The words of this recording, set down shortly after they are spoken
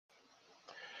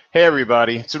Hey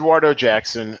everybody, it's Eduardo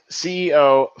Jackson,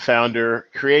 CEO, founder,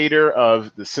 creator of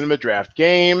the Cinema Draft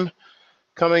Game,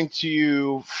 coming to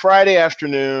you Friday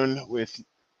afternoon with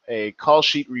a call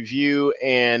sheet review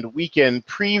and weekend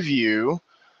preview.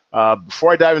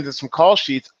 Before I dive into some call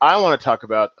sheets, I want to talk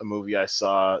about a movie I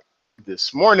saw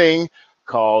this morning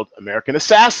called American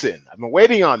Assassin. I've been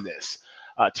waiting on this.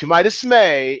 To my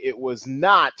dismay, it was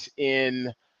not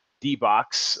in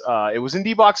D-Box. It was in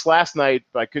D-Box last night,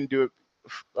 but I couldn't do it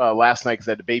last night because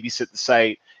I had to babysit the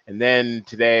site. And then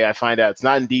today I find out it's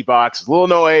not in D-Box. I was a little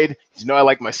annoyed because I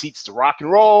like my seats to rock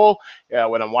and roll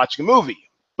when I'm watching a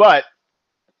movie. But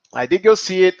I did go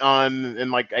see it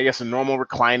in I guess a normal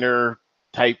recliner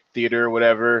type theater or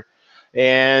whatever,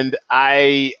 and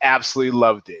I absolutely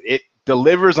loved it. It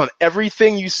delivers on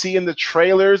everything you see in the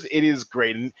trailers. It is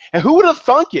great. And who would have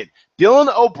thunk it?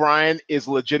 Dylan O'Brien is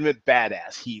a legitimate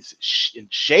badass. He's in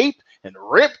shape and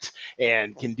ripped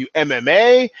and can do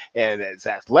MMA and is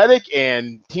athletic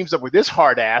and teams up with this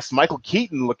hard ass Michael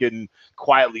Keaton, looking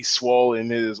quietly swole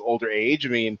in his older age. I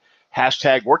mean,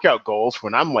 hashtag workout goals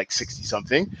when I'm like 60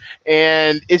 something.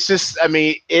 And it's just,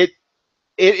 it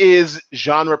is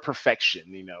genre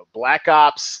perfection, Black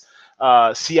Ops,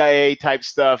 CIA type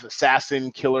stuff, assassin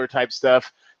killer type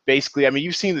stuff. Basically,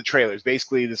 you've seen the trailers.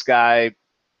 Basically, this guy,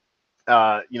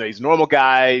 he's a normal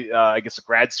guy. I guess a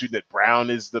grad student at Brown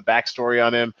is the backstory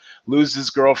on him. Loses his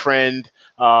girlfriend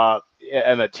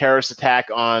in a terrorist attack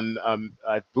on,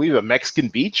 I believe, a Mexican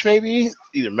beach, maybe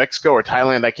either Mexico or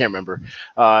Thailand. I can't remember.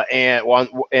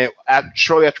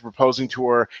 Shortly after proposing to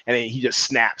her, and he just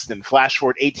snaps. Then flash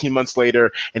forward 18 months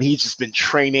later, and he's just been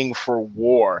training for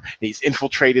war. And he's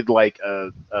infiltrated like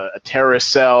a terrorist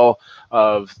cell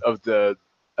of the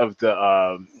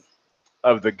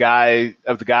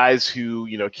guys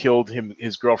who killed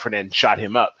his girlfriend and shot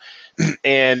him up,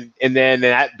 and then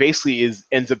that basically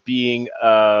ends up being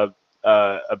a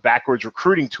backwards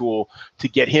recruiting tool to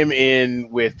get him in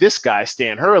with this guy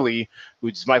Stan Hurley,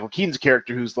 which is Michael Keaton's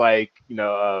character, who's like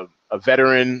a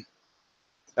veteran.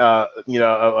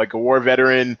 Like a war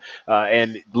veteran,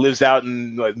 and lives out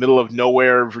in the middle of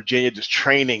nowhere, Virginia, just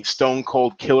training stone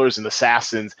cold killers and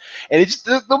assassins. And it's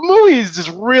the movie is just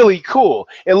really cool.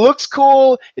 It looks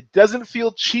cool. It doesn't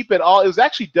feel cheap at all. It was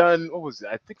actually done. What was it?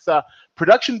 I think it's a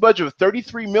production budget of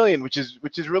 $33 million, which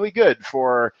is really good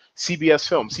for CBS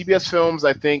Films. CBS Films,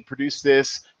 I think, produced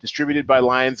this, distributed by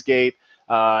Lionsgate.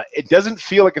 It doesn't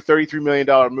feel like a $33 million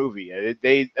movie.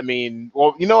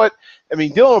 Well, you know what?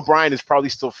 Dylan O'Brien is probably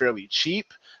still fairly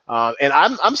cheap, and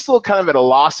I'm still kind of at a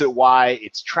loss at why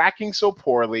it's tracking so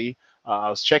poorly. I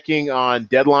was checking on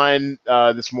Deadline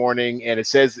this morning, and it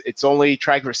says it's only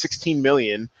tracking for $16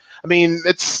 million.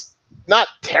 It's not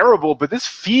terrible, but this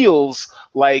feels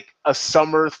like a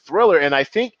summer thriller, and I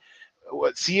think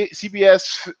what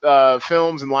CBS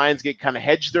Films and Lionsgate kind of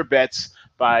hedged their bets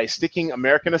by sticking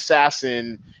American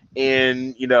Assassin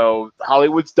in,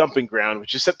 Hollywood's dumping ground,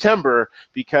 which is September,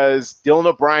 because Dylan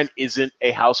O'Brien isn't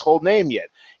a household name yet.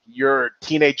 Your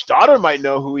teenage daughter might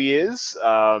know who he is.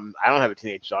 I don't have a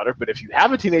teenage daughter, but if you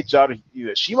have a teenage daughter,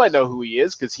 she might know who he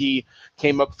is because he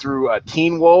came up through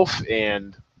Teen Wolf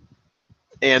and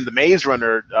the Maze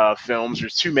Runner films.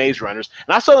 There's two Maze Runners,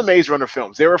 and I saw the Maze Runner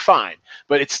films. They were fine,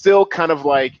 but it's still kind of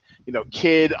like,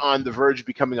 kid on the verge of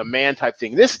becoming a man type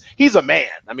thing. He's a man.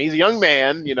 He's a young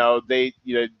man. They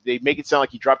make it sound like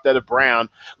he dropped out of Brown.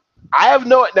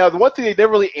 Now the one thing they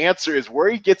never really answer is where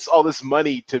he gets all this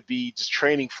money to be just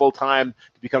training full time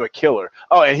to become a killer.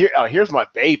 Oh, and here's my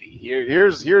baby.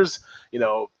 Here's hashtag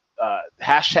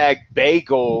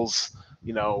bagels.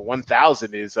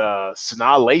 1000 is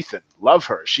Sanaa Lathan. Love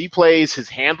her. She plays his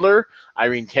handler,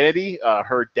 Irene Kennedy.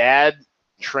 Her dad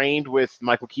trained with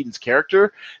Michael Keaton's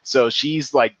character, so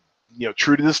she's like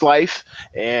true to this life,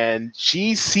 and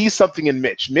she sees something in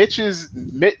Mitch. Mitch is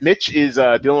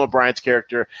Dylan O'Brien's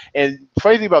character, and the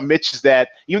funny thing about Mitch is that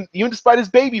even despite his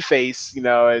baby face,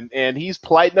 and he's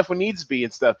polite enough when needs to be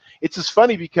and stuff. It's just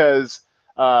funny because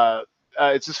what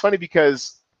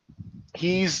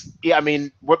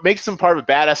makes him part of a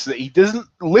badass is that he doesn't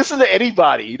listen to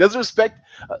anybody. He doesn't respect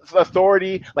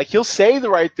authority. Like, he'll say the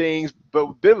right things, but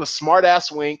a bit of a smart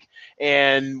ass wink.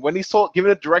 And when he's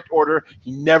given a direct order,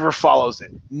 he never follows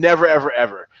it. Never, ever,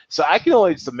 ever. So I can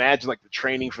only just imagine like the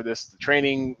training for this. The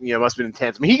training, must have been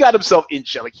intense. He got himself in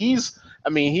shape. Like, he's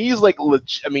like,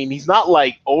 he's not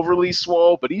like overly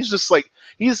swole, but he's just like,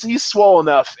 he's swole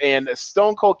enough. And a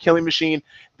stone cold killing machine.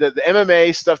 The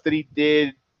MMA stuff that he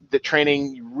did, the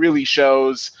training really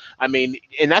shows. And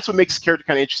that's what makes his character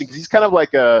kind of interesting, because he's kind of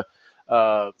like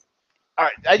all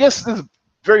right, I guess this is a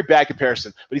very bad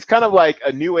comparison, but he's kind of like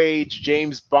a new age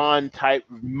James Bond type,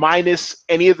 minus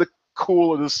any of the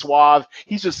cool or this suave.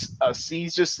 He's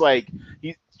just like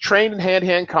he's trained in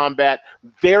hand-to-hand combat,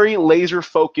 very laser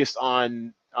focused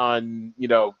on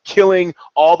killing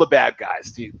all the bad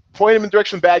guys. You point him in the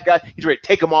direction of the bad guy, he's ready to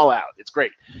take them all out. It's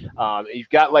great. You've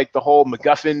got like the whole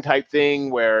MacGuffin type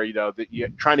thing where you're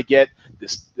trying to get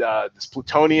this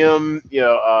plutonium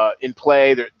in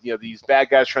play. These bad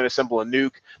guys trying to assemble a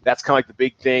nuke. That's kind of like the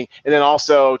big thing. And then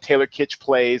also Taylor Kitsch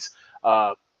plays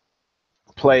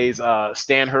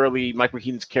Stan Hurley, Michael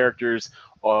Keaton's character's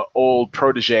old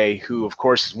protege, who of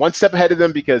course is one step ahead of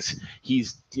them because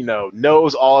he's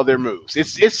knows all of their moves.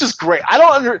 It's just great.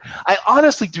 I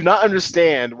honestly do not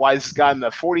understand why this has gotten the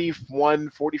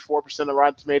 44% of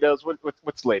Rotten Tomatoes.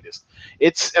 What's the latest?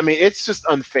 It's just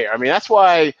unfair. I mean, that's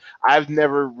why I've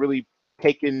never really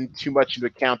taken too much into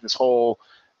account this whole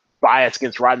bias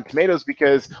against Rotten Tomatoes,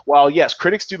 because while yes,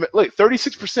 critics do look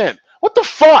 36%. What the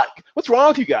fuck? What's wrong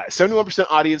with you guys? 71%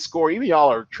 audience score. Even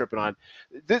y'all are tripping on.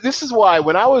 This is why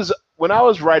when I was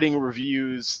writing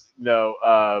reviews, when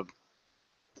I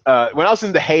was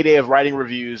in the heyday of writing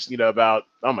reviews, about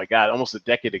almost a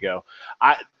decade ago,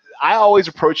 I always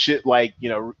approached it like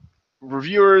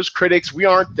reviewers, critics, we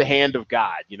aren't the hand of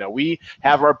God. We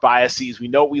have our biases. We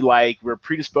know what we like. We're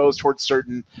predisposed towards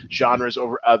certain genres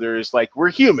over others. Like, we're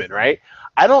human, right?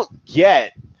 I don't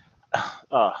get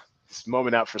this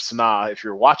moment out for Sanaa. If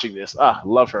you're watching this,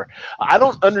 love her. I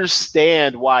don't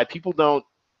understand why people don't.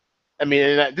 I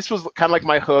mean, and this was kind of like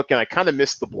my hook, and I kind of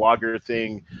missed the blogger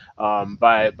thing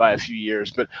by a few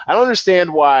years. But I don't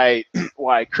understand why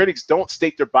critics don't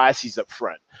state their biases up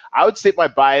front. I would state my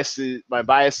biases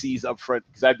up front,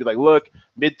 because I'd be like, look,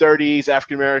 mid-30s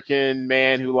African American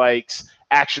man who likes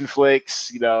action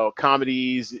flicks,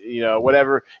 comedies,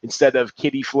 whatever, instead of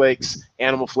kiddie flicks,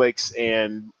 animal flicks,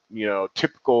 and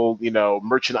typical,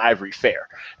 merchant ivory fare.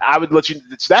 I would let you.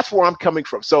 That's where I'm coming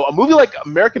from. So a movie like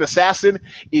American Assassin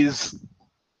is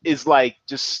like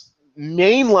just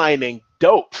mainlining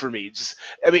dope for me.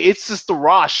 It's just the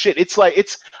raw shit.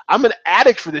 I'm an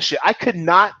addict for this shit. I could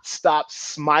not stop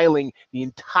smiling the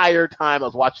entire time I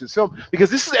was watching this film, because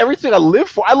this is everything I live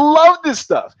for. I love this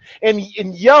stuff. And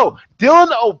yo,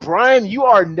 Dylan O'Brien, you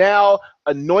are now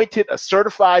anointed a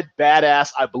certified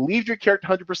badass. I believed your character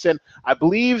 100%. I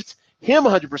believed him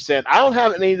 100%. I don't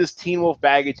have any of this Teen Wolf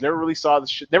baggage. Never saw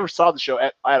the show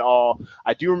at all.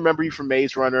 I do remember you from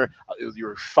Maze Runner. You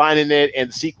were fine in it, and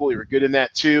the sequel, you were good in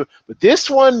that too. But this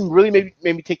one really made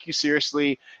me take you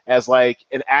seriously as like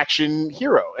an action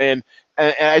hero. And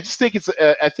I just think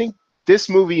I think this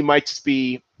movie might just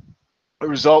be a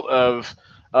result of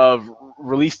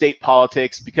release date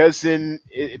politics, because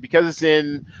it's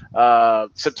in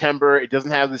September. It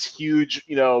doesn't have this huge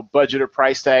budget or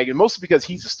price tag, and mostly because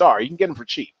he's a star. You can get him for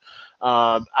cheap.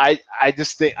 I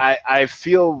just think I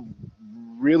feel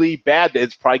really bad that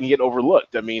it's probably gonna get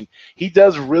overlooked. I mean, he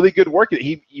does really good work.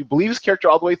 You believe his character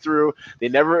all the way through.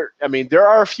 There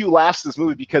are a few laughs in this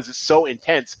movie because it's so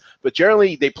intense, but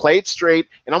generally they play it straight,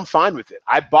 and I'm fine with it.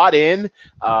 I bought in.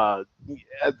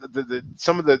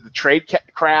 Some of the trade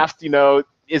craft,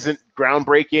 isn't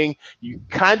groundbreaking. You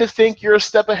kind of think you're a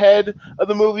step ahead of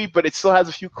the movie, but it still has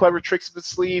a few clever tricks up its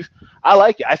sleeve. I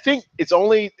like it. I think its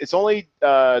only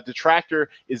detractor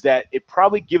is that it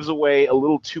probably gives away a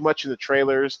little too much in the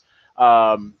trailers.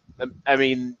 It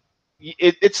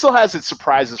still has its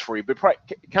surprises for you, but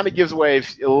it kind of gives away a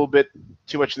little bit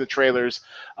too much in the trailers.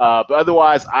 But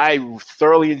otherwise, I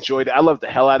thoroughly enjoyed it. I loved the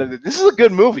hell out of it. This is a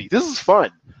good movie. This is fun.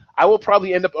 I will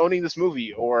probably end up owning this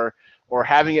movie or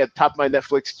having it at the top of my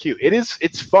Netflix queue.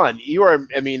 It's fun.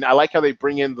 I like how they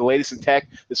bring in the latest in tech.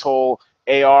 This whole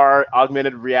AR,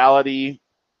 augmented reality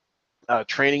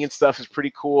training and stuff is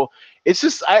pretty cool. It's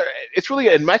really,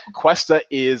 and Michael Cuesta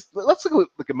is. Let's look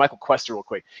at Michael Cuesta real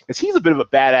quick, because he's a bit of a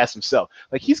badass himself.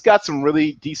 Like, he's got some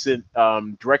really decent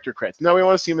director credits. Now we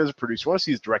want to see him as a producer. We want to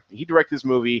see his directing. He directed this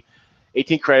movie,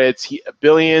 18 credits.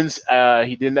 Billions.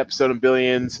 He did an episode on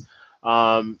Billions.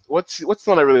 What's the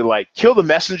one I really like? Kill the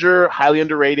Messenger, highly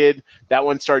underrated. That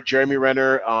one starred Jeremy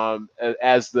Renner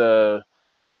as the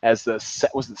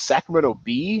Sacramento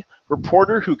Bee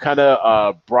reporter who kind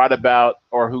of brought about,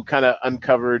 or who kind of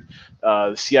uncovered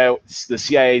the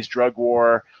CIA's drug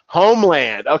war.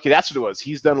 Homeland. Okay, that's what it was.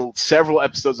 He's done several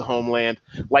episodes of Homeland.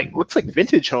 Looks like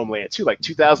vintage Homeland too, like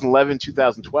 2011,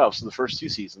 2012. So the first two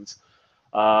seasons.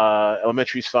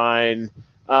 Elementary's fine.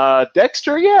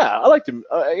 Dexter, yeah, I liked him.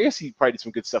 I guess he probably did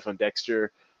some good stuff on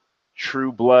Dexter.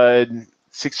 True Blood,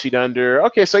 6 Feet Under.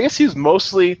 Okay, so I guess he was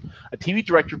mostly a TV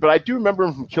director, but I do remember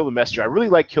him from Kill the Messenger. I really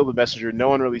like Kill the Messenger. No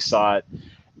one really saw it.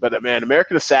 But, man,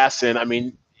 American Assassin,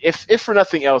 if for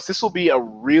nothing else, this will be a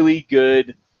really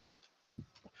good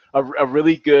a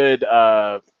really good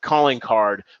calling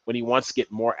card when he wants to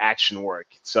get more action work.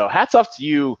 So hats off to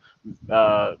you,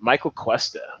 Michael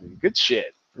Cuesta. Good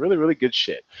shit. Really, really good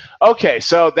shit. Okay,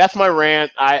 so that's my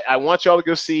rant. I want y'all to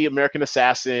go see American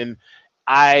Assassin.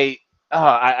 I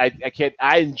can't.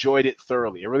 I enjoyed it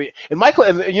thoroughly. I really, and Michael,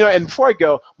 and you know, and before I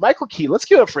go, Michael Keaton. Let's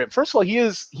give it up for him. First of all, he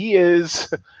is,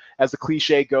 as the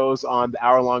cliche goes on the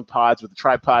hour-long pods with the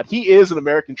tripod. He is an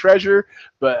American treasure,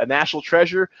 but a national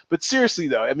treasure. But seriously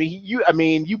though, I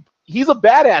mean, he's a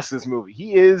badass in this movie.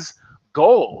 He is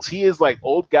goals. He is like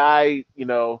old guy, you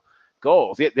know,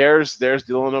 goals. There's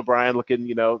Dylan O'Brien looking,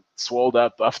 you know, swolled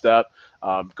up, buffed up.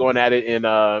 Going at it in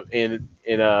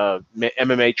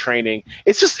MMA training.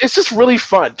 It's just really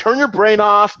fun. Turn your brain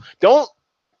off. Don't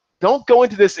go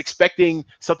into this expecting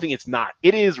something it's not.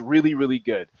 It is really, really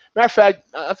good. Matter of fact,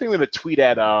 I think I'm gonna tweet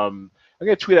at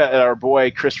our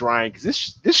boy Chris Ryan, because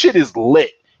this shit is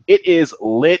lit. It is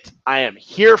lit. I am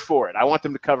here for it. I want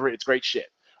them to cover it. It's great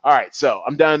shit. All right, so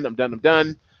I'm done. You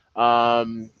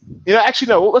know, actually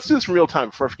no. Let's do this in real time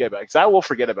before I forget about it, because I will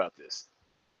forget about this.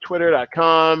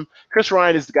 Twitter.com. Chris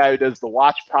Ryan is the guy who does the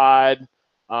Watch Pod.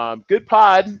 Good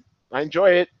pod. I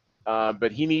enjoy it.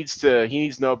 But he needs to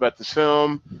know about this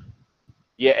film.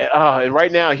 Yeah. And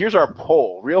right now, here's our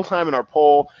poll. Real time in our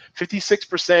poll.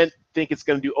 56% think it's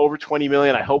going to do over 20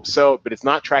 million. I hope so, but it's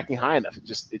not tracking high enough. It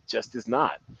just is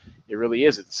not. It really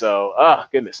isn't. So,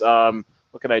 goodness.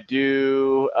 What can I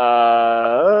do?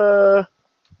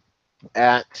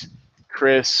 At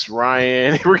Chris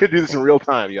Ryan. We're gonna do this in real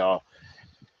time, y'all.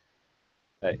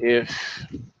 If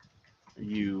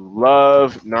you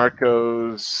love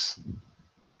Narcos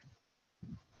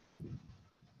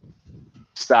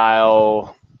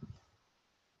style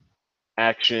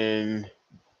action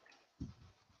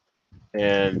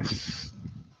and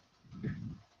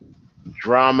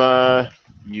drama,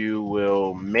 you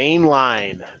will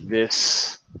mainline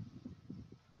this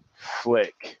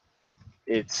flick.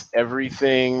 It's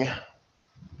everything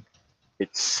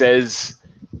it says.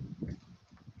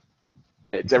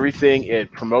 It's everything it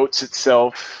promotes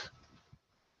itself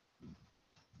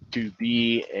to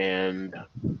be and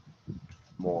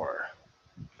more.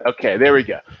 Okay, there we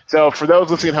go. So for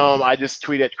those listening at home, I just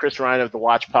tweeted at Chris Ryan of the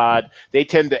Watch Pod. They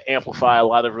tend to amplify a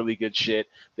lot of really good shit.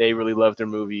 They really love their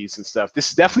movies and stuff.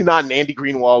 This is definitely not an Andy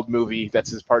Greenwald movie.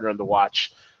 That's his partner on the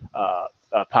Watch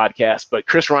podcast. But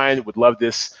Chris Ryan would love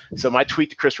this. So my tweet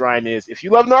to Chris Ryan is, if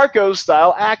you love Narcos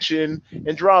style action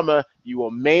and drama, you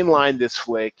will mainline this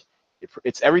flick.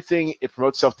 It's everything it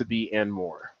promotes itself to be and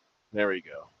more. There we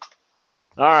go.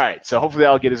 All right, so hopefully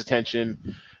that'll get his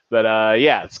attention. But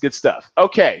yeah, it's good stuff.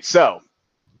 Okay, so all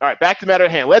right, back to the matter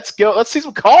at hand. Let's go. Let's see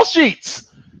some call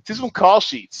sheets.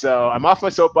 So I'm off my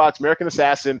soapbox. American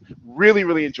Assassin. Really,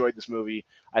 really enjoyed this movie.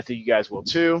 I think you guys will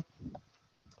too.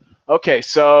 Okay,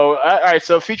 so all right,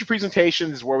 so feature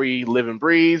presentations is where we live and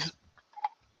breathe.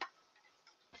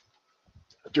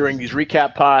 During these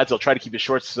recap pods, I'll try to keep it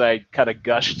short since I kind of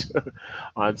gushed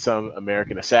on some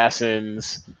American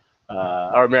Assassins,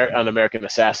 on American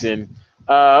Assassin.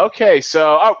 Okay,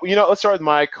 so you know, let's start with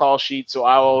my call sheet. So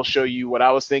I will show you what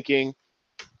I was thinking.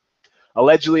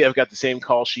 Allegedly, I've got the same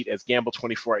call sheet as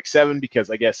Gamble24x7 because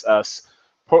I guess us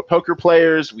poker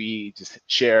players, we just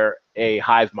share a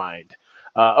hive mind.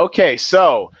 Okay,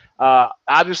 so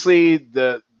obviously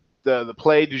the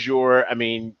play du jour. I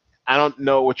mean, I don't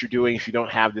know what you're doing if you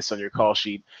don't have this on your call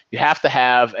sheet. You have to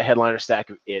have a headliner stack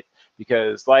of it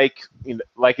because, like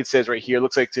it says right here, it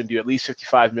looks like it's going to do at least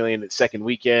 55 million its second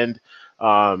weekend.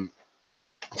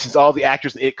 Since all the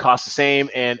actors in it cost the same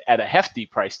and at a hefty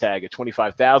price tag of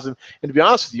 25,000. And to be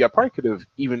honest with you, I probably could have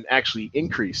even actually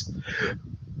increased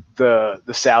the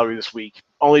salary this week,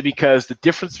 only because the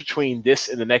difference between this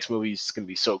and the next movie is going to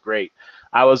be so great.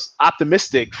 I was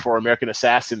optimistic for American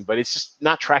Assassin, but it's just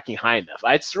not tracking high enough.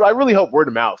 I really hope word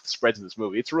of mouth spreads in this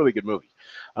movie. It's a really good movie.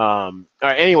 All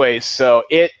right, anyways, so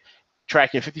it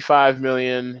tracking 55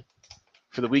 million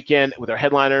for the weekend with our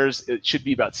headliners. It should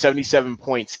be about 77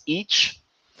 points each.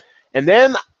 And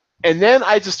then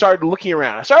I just started looking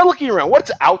around.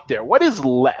 What's out there? What is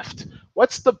left?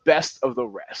 What's the best of the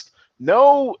rest?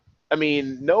 No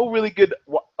really good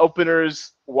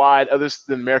openers wide other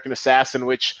than American Assassin,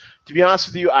 which, to be honest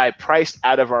with you, I priced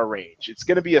out of our range. It's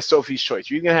going to be a Sophie's choice.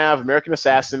 You're going to have American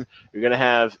Assassin. You're going to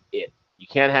have it. You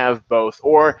can't have both.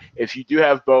 Or if you do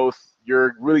have both,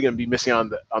 you're really going to be missing on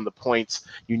the points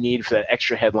you need for that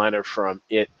extra headliner from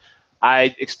it.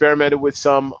 I experimented with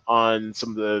some on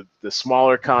some of the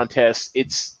smaller contests.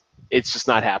 It's just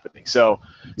not happening. So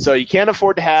you can't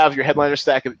afford to have your headliner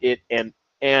stack of it and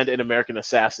an American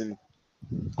Assassin.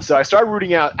 So I started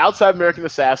rooting out outside American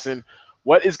Assassin.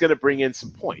 what is going to bring in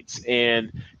some points.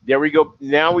 And there we go.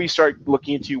 Now we start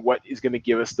looking into what is going to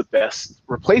give us the best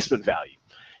replacement value.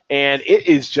 And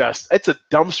it's a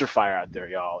dumpster fire out there,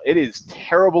 y'all. It is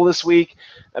terrible this week.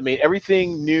 I mean,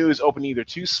 everything new is open either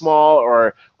too small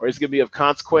or is going to be of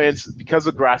consequence because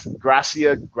of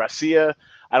Gracia.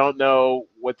 I don't know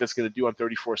what that's going to do on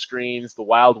 34 screens. The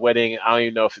Wild Wedding, I don't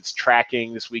even know if it's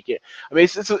tracking this weekend. I mean,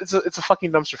 it's a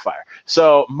fucking dumpster fire.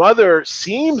 So Mother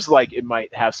seems like it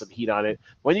might have some heat on it.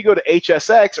 When you go to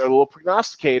HSX, or a little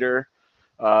prognosticator,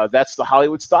 that's the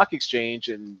Hollywood Stock Exchange,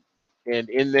 and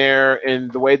in there,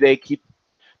 and the way they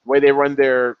run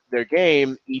their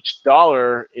game, each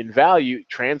dollar in value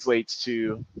translates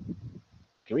to.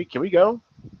 Can we go?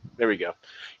 There we go.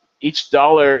 Each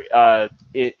dollar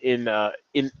in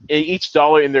each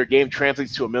dollar in their game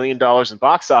translates to $1 million in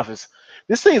box office.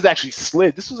 This thing is actually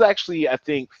slid. This was actually, I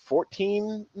think,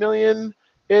 14 million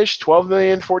ish, 12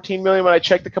 million, 14 million when I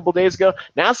checked a couple days ago.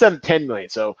 Now it's down to 10 million.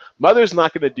 So Mother's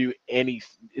not going to do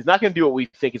it's not going to do what we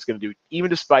think it's going to do, even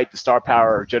despite the star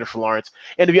power of Jennifer Lawrence.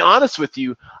 And to be honest with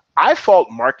you, I fault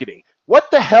marketing.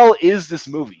 What the hell is this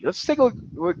movie? Let's take a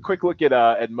quick look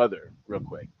at Mother real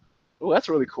quick. Oh, that's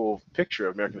a really cool picture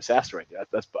of American Assassin right there.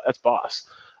 That's boss.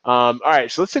 All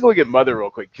right, so let's take a look at Mother real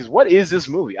quick, because what is this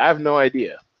movie? I have no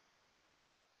idea.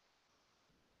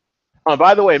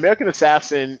 By the way, American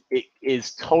Assassin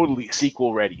is totally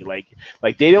sequel ready.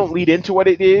 Like they don't lead into what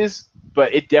it is,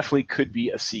 but it definitely could be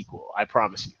a sequel. I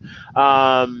promise you.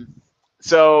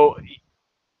 So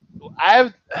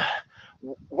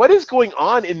what is going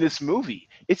on in this movie?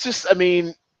 It's just, I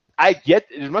mean, I get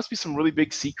there must be some really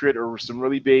big secret or some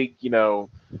really big,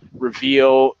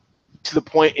 reveal, to the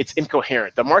point it's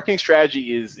incoherent. The marketing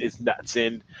strategy is nuts.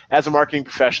 And as a marketing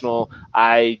professional,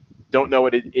 I don't know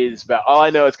what it is about. All I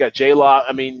know, it's got J-Law.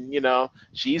 I mean,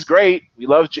 she's great. We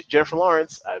love Jennifer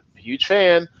Lawrence. I'm a huge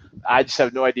fan. I just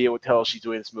have no idea what the hell she's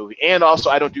doing in this movie. And also,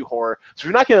 I don't do horror. So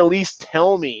you're not going to at least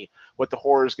tell me what the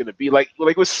horror is going to be. Like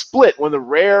with Split, one of the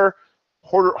rare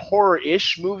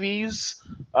horror-ish movies,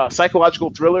 psychological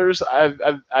thrillers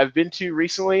I've been to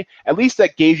recently. At least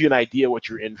that gave you an idea what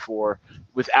you're in for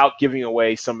without giving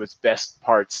away some of its best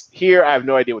parts. Here, I have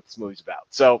no idea what this movie's about.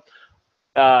 So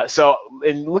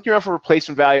in looking around for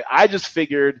replacement value, I just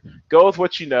figured go with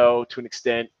what you know to an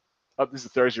extent. Oh, this is the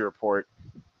Thursday report.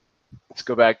 Let's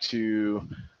go back to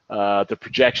the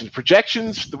projections.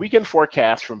 Projections, the weekend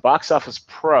forecast from Box Office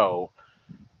Pro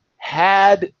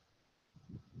had,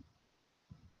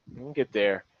 we'll get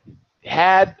there,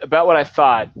 had about what I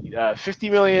thought, 50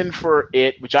 million for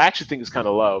it, which I actually think is kind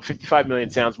of low. 55 million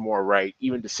sounds more right,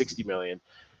 even to 60 million.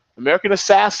 American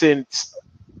Assassin,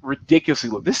 ridiculously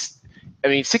low.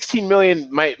 16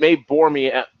 million may bore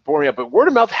me up, but word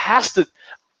of mouth has to.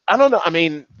 I don't know. I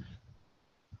mean,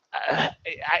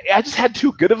 I just had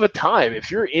too good of a time.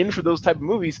 If you're in for those type of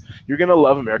movies, you're gonna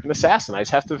love American Assassin. I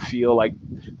just have to feel like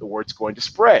the word's going to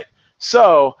spread.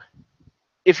 So,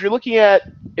 if you're looking at,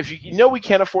 if you know we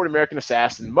can't afford American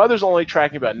Assassin, Mother's only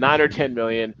tracking about 9 or 10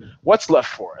 million. What's left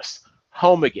for us?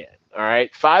 Home Again. All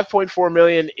right, 5.4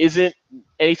 million isn't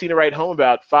anything to write home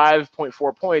about.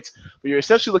 5.4 points, but you're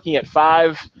essentially looking at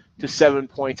 5 to 7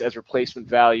 points as replacement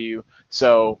value.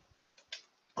 So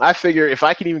I figure if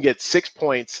I can even get 6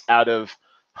 points out of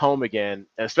Home Again,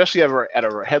 and especially at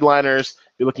our headliners,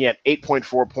 you're looking at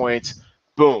 8.4 points.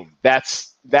 Boom,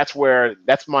 that's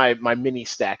my mini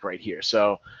stack right here.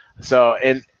 So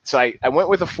I went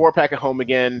with a 4-pack of Home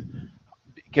Again,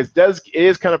 because it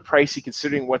is kind of pricey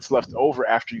considering what's left over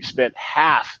after you spent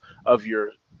half of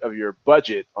your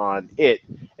budget on it,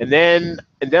 and then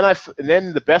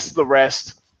the best of the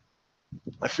rest,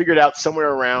 I figured out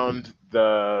somewhere around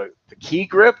the Key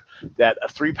Grip, that a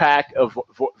 3-pack of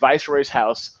Viceroy's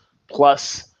House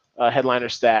plus a headliner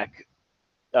stack,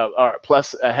 or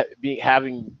plus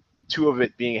having 2 of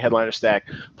it being a headliner stack,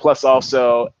 plus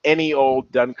also any old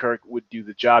Dunkirk would do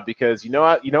the job, because you know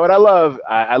what I love?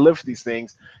 I live for these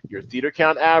things. Your theater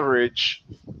count average,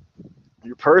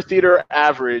 your per theater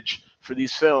average for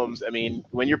these films. I mean,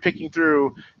 when you're picking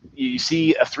through, you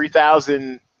see a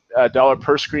 $3,000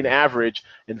 per screen average,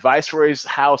 and Viceroy's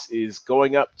House is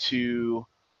going up to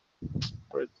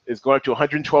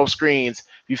 112 screens.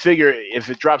 If you figure if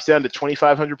it drops down to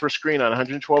 2,500 per screen on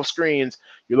 112 screens,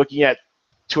 you're looking at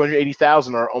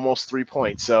 280,000 or almost 3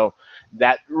 points. So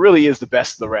that really is the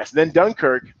best of the rest. And then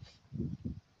Dunkirk,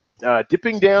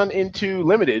 dipping down into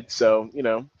limited. So,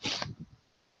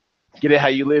 get it how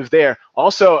you live there.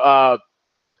 Also,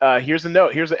 here's a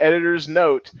note. Here's the editor's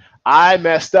note. I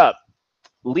messed up.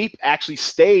 Leap actually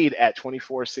stayed at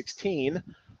 2416.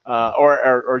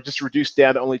 or just reduced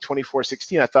down to only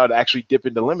 2416. I thought it actually dip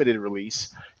into limited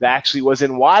release. It actually was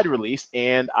in wide release,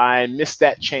 and I missed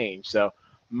that change. So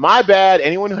my bad.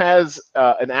 Anyone who has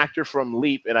an actor from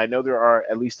Leap, and I know there are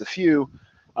at least a few,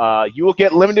 you will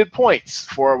get limited points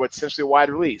for what's essentially a wide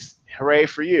release. Hooray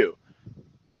for you.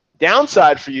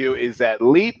 Downside for you is that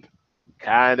Leap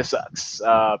kind of sucks.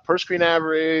 Per screen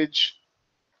average,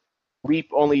 Leap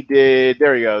only did,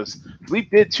 there he goes.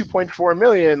 Leap did 2.4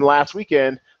 million last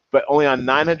weekend, but only on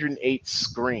 908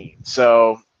 screens.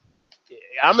 So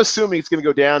I'm assuming it's going to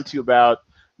go down to about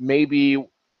maybe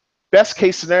best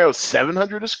case scenario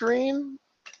 700 a screen.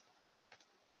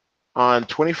 On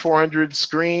 2,400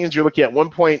 screens, you're looking at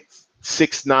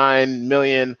 1.69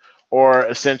 million, or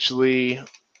essentially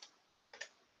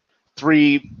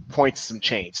 3 points some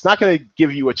change. It's not going to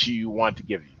give you what you want to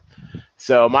give you.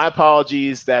 So my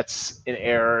apologies. That's an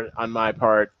error on my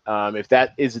part. If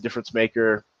that is a difference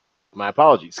maker, my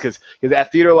apologies. Because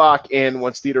at Theater Lock and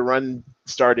once Theater Run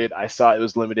started, I saw it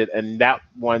was limited, and that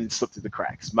one slipped through the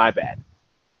cracks. My bad.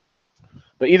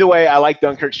 But either way, I like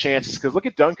Dunkirk's chances because look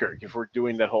at Dunkirk if we're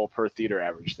doing that whole per theater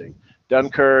average thing.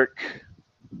 Dunkirk.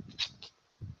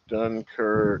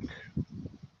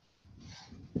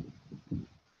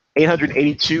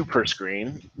 882 per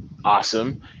screen.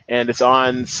 Awesome. And it's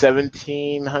on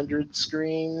 1,700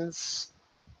 screens.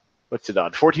 What's it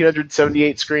on?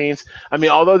 1,478 screens. I mean,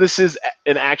 although this is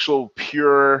an actual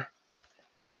pure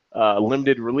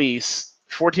limited release,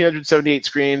 1,478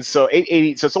 screens, so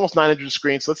 880, so it's almost 900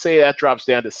 screens. So let's say that drops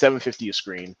down to 750 a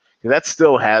screen. That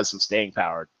still has some staying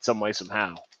power some way,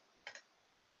 somehow.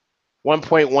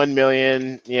 1.1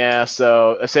 million, yeah,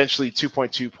 so essentially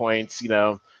 2.2 points,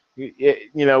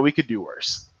 we could do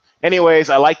worse. Anyways,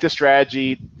 I like this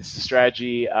strategy. This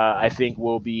strategy, I think,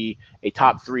 will be a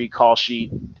top 3 call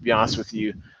sheet, to be honest with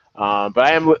you. But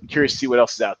I am curious to see what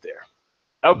else is out there.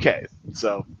 Okay,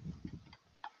 so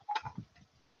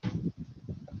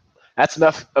that's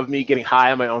enough of me getting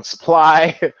high on my own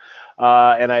supply.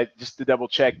 And I just to double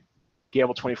check,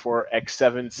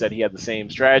 Gamble24x7 said he had the same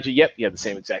strategy. Yep, he had the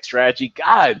same exact strategy.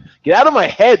 God, get out of my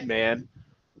head, man.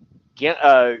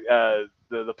 The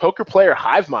poker player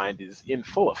hive mind is in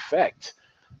full effect.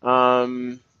 All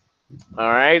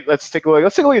right, let's take a look.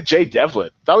 Let's take a look at Jay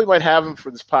Devlin. Thought we might have him for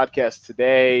this podcast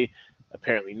today.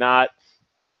 Apparently not.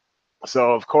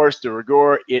 So of course, de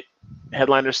rigueur, it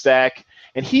headliner stack,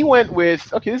 and he went with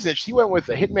this is interesting. He went with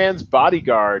a Hitman's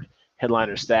Bodyguard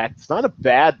headliner stack. It's not a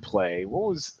bad play. What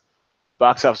was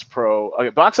Box Office Pro? Okay,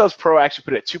 Box Office Pro actually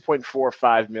put it at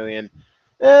 2.45 million.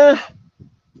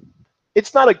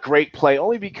 It's not a great play,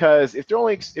 only because if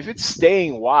it's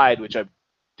staying wide, which I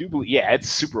do believe, yeah, it's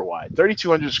super wide,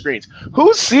 3,200 screens.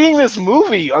 Who's seeing this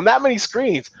movie on that many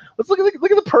screens? Let's look at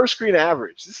the per screen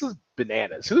average. This is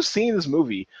bananas. Who's seeing this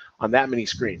movie on that many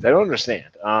screens? I don't understand.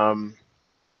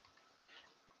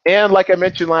 And like I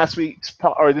mentioned this week's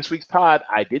pod,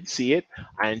 I did see it.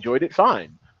 I enjoyed it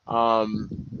fine.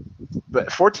 But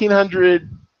 1,400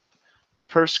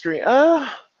 per screen.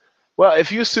 Well,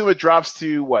 if you assume it drops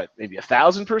to what, maybe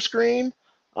 1,000 per screen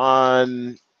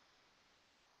on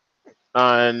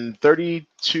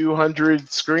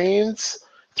 3,200 screens,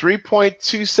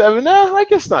 3.27. I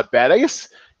guess not bad. I guess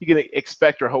you can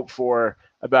expect or hope for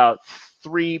about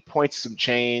 3 points some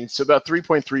change, so about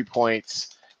 3.3 points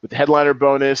with the headliner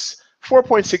bonus,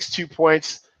 4.62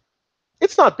 points.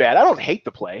 It's not bad. I don't hate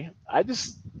the play.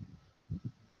 It's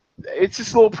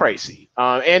just a little pricey.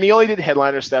 And he only did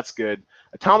headliners, so that's good.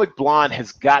 Atomic Blonde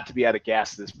has got to be out of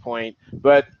gas at this point,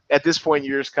 but at this point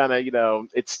you're just kind of,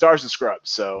 it's stars and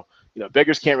scrubs, so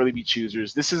beggars can't really be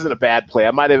choosers. This isn't a bad play.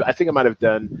 I think I might have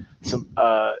done some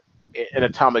an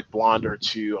Atomic Blonde or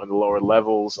two on the lower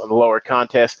levels, on the lower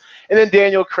contest, and then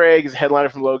Daniel Craig is a headliner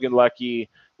from Logan Lucky,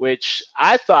 which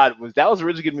I thought was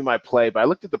originally going to be my play, but I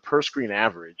looked at the per screen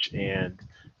average and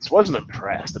just wasn't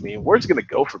impressed. I mean, where's it going to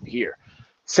go from here?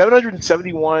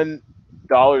 $771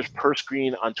 per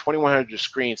screen on 2,100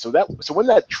 screens. So when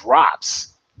that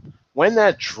drops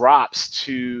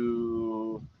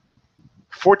to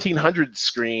 1,400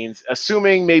 screens,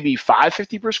 assuming maybe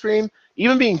 550 per screen,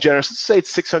 even being generous, let's say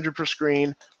it's 600 per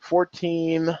screen,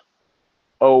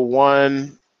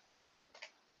 1,401.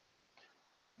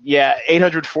 Yeah,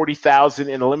 840,000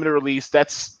 in a limited release.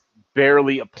 That's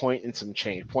barely a point and some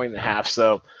change, point and a half.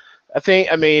 So I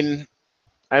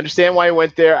understand why he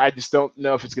went there. I just don't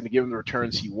know if it's going to give him the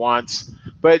returns he wants.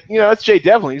 But, it's Jay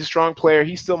Devlin. He's a strong player.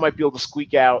 He still might be able to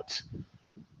squeak out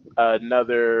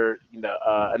another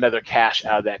cash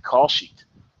out of that call sheet.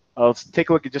 Let's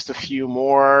take a look at just a few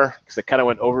more because I kind of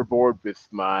went overboard with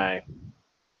my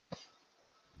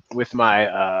with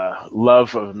my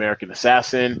love of American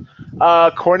Assassin.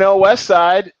 Cornell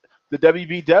Westside, the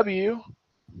WBW,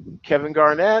 Kevin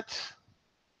Garnett,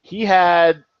 he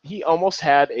almost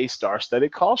had a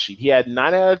star-studded call sheet. He had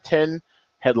 9 out of 10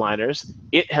 headliners,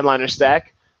 It headliner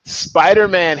stack,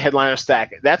 Spider-Man headliner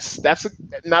stack. That's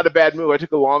not a bad move. I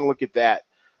took a long look at that.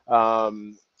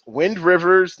 Wind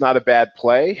Rivers, not a bad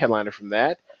play, headliner from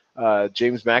that.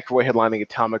 James McAvoy headlining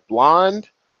Atomic Blonde.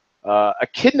 A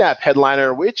Kidnap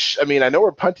headliner, which, I mean, I know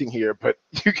we're punting here, but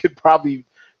you could probably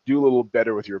do a little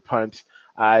better with your punt.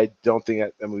 I don't think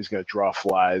that movie's going to draw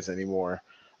flies anymore.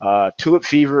 Tulip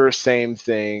Fever, same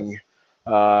thing.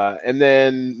 And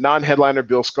then non-headliner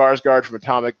Bill Skarsgård from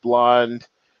Atomic Blonde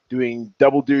doing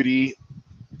double duty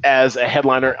as a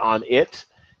headliner on It.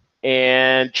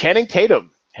 And Channing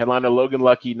Tatum, headliner Logan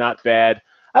Lucky, not bad.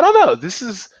 I don't know. This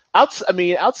is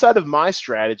outside of my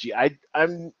strategy.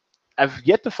 I've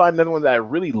yet to find another one that I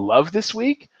really love this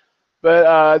week,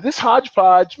 but this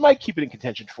hodgepodge might keep it in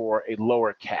contention for a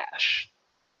lower cash.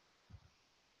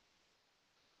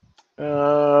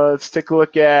 Let's take a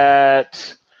look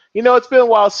at, it's been a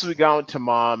while since we got to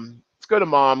Mom. Let's go to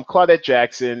Mom, Claudette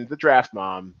Jackson, the draft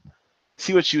mom.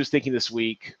 See what she was thinking this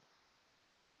week.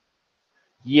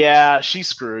 Yeah, she's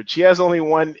screwed. She has only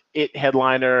one It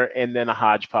headliner and then a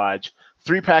hodgepodge.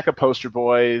 3-pack of Poster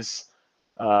Boys.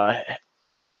 Not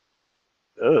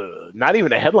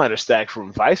even a headliner stack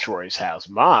from Viceroy's house.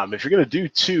 Mom, if you're going to do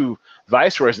 2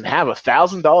 Viceroys and have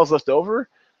 $1,000 left over,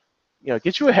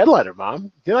 get you a headliner,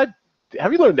 Mom.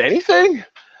 Have you learned anything?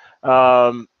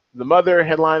 The Mother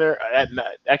headliner,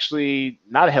 actually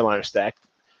not a headliner stack.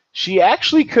 She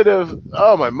actually could have.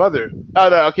 Oh, my mother. Oh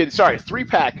no. Okay, sorry.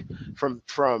 3-pack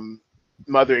from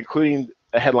Mother, including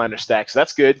a headliner stack. So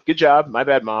that's good. Good job. My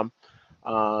bad, Mom.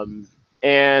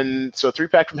 And so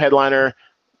 3-pack from headliner,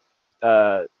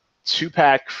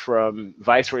 2-pack from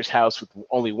Viceroy's house with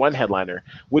only one headliner.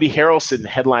 Woody Harrelson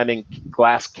headlining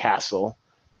Glass Castle.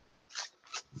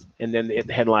 And then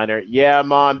the headliner. Yeah,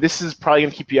 Mom, this is probably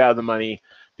going to keep you out of the money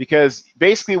because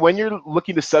basically when you're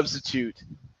looking to substitute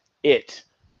It,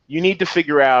 you need to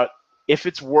figure out if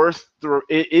it's worth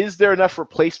is there enough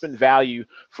replacement value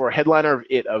for a headliner of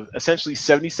It of essentially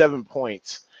 77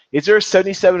 points? Is there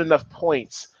 77 enough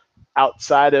points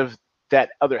outside of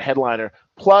that other headliner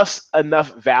plus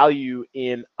enough value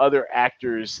in other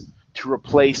actors to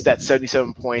replace that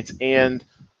 77 points and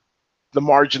the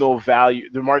marginal value,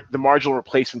 the marginal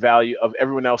replacement value of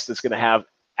everyone else that's going to have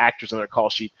actors on their call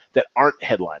sheet that aren't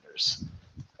headliners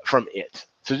from It?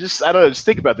 So just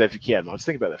think about that if you can. Let's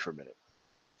think about that for a minute.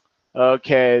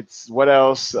 Okay, what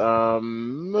else? What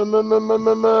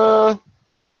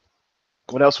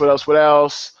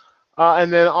else?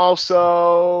 And then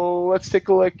also, let's take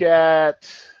a look at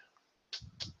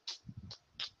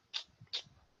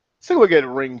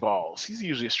Ring Balls. He's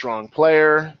usually a strong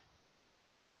player.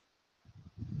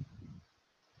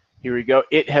 Here we go.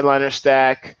 It headliner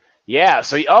stack. Yeah,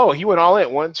 so he went all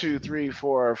in. 1, 2, 3,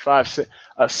 4, 5, 6.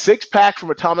 A 6-pack from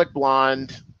Atomic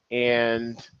Blonde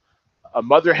and a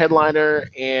Mother headliner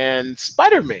and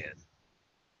Spider-Man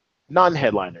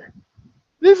non-headliner.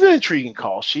 This is an intriguing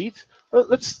call sheet.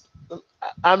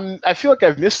 I feel like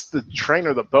I've missed the train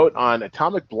or the boat on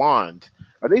Atomic Blonde.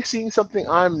 Are they seeing something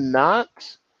I'm not?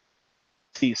 Let's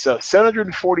see, so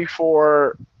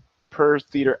 744 per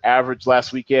theater average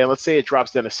last weekend. Let's say it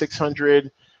drops down to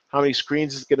 600. How many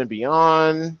screens is it going to be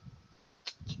on?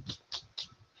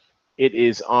 It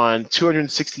is on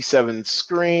 267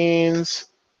 screens.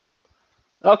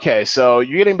 Okay, so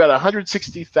you're getting about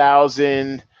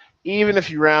 160,000. Even if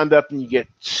you round up and you get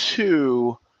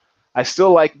 2, I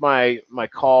still like my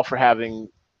call for having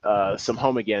some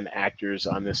Home Again actors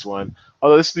on this one.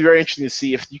 Although this will be very interesting to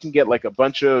see if you can get like a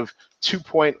bunch of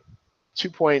 2-point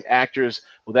actors.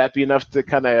 Will that be enough to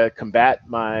kind of combat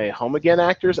my Home Again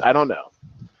actors? I don't know.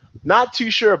 Not too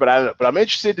sure, but I don't know. But I'm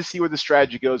interested to see where the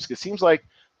strategy goes because it seems like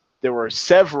there were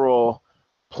several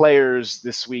players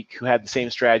this week who had the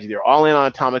same strategy. They're all in on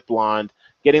Atomic Blonde,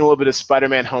 getting a little bit of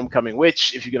Spider-Man Homecoming,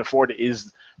 which, if you can afford it,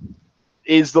 is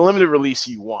the limited release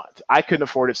you want. I couldn't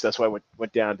afford it, so that's why I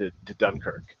went down to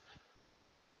Dunkirk.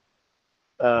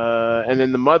 And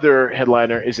then the Mother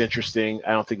headliner is interesting.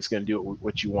 I don't think it's going to do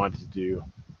what you want it to do.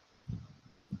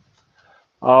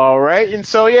 All right, and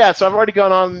so I've already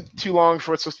gone on too long for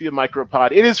what's supposed to be a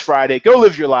micropod. It is Friday. Go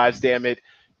live your lives, damn it.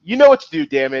 You know what to do,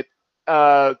 damn it.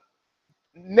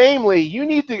 Namely, you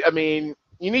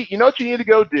know what you need to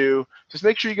go do. Just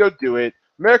make sure you go do it.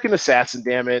 American Assassin,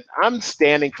 damn it. I'm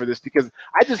standing for this because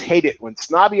I just hate it when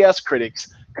snobby-ass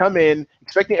critics come in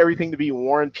expecting everything to be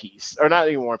War and Peace. Or not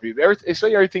even War and Peace.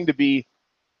 Expecting everything to be,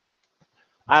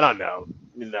 I don't know,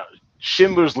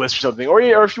 Schindler's List or something, or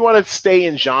if you want to stay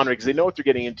in genre because they know what they're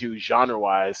getting into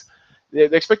genre-wise. They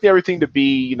expect everything to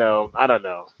be, I don't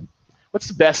know, what's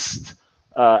the best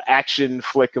action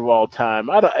flick of all time?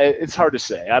 It's hard to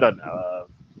say. I don't know.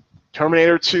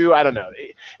 Terminator 2. I don't know.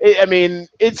 I mean,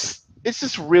 it's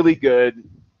just really good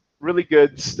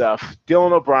stuff.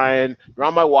 Dylan O'Brien, you're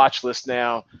on my watch list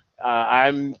now.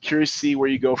 I'm curious to see where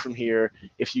you go from here.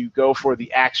 If you go for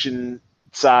the action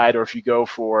side, or if you go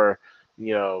for,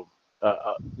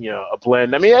 a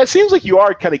blend. I mean, it seems like you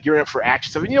are kind of gearing up for action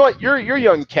stuff. And you know what? You're a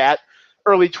young cat,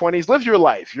 early 20s. Live your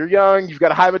life. You're young. You've got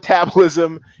a high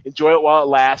metabolism. Enjoy it while it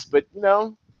lasts. But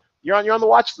you're on the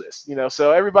watch list.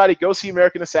 So everybody go see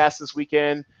American Assassin this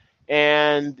weekend.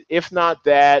 And if not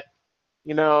that,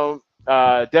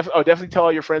 definitely tell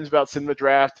all your friends about Cinema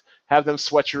Draft. Have them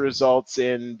sweat your results,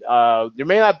 and there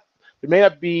may not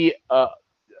be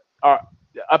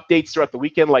updates throughout the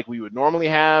weekend like we would normally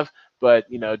have, but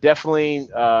definitely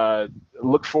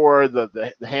look for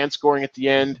the hand scoring at the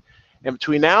end. And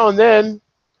between now and then,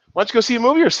 why don't you go see a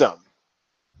movie or something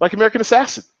like American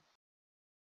Assassin?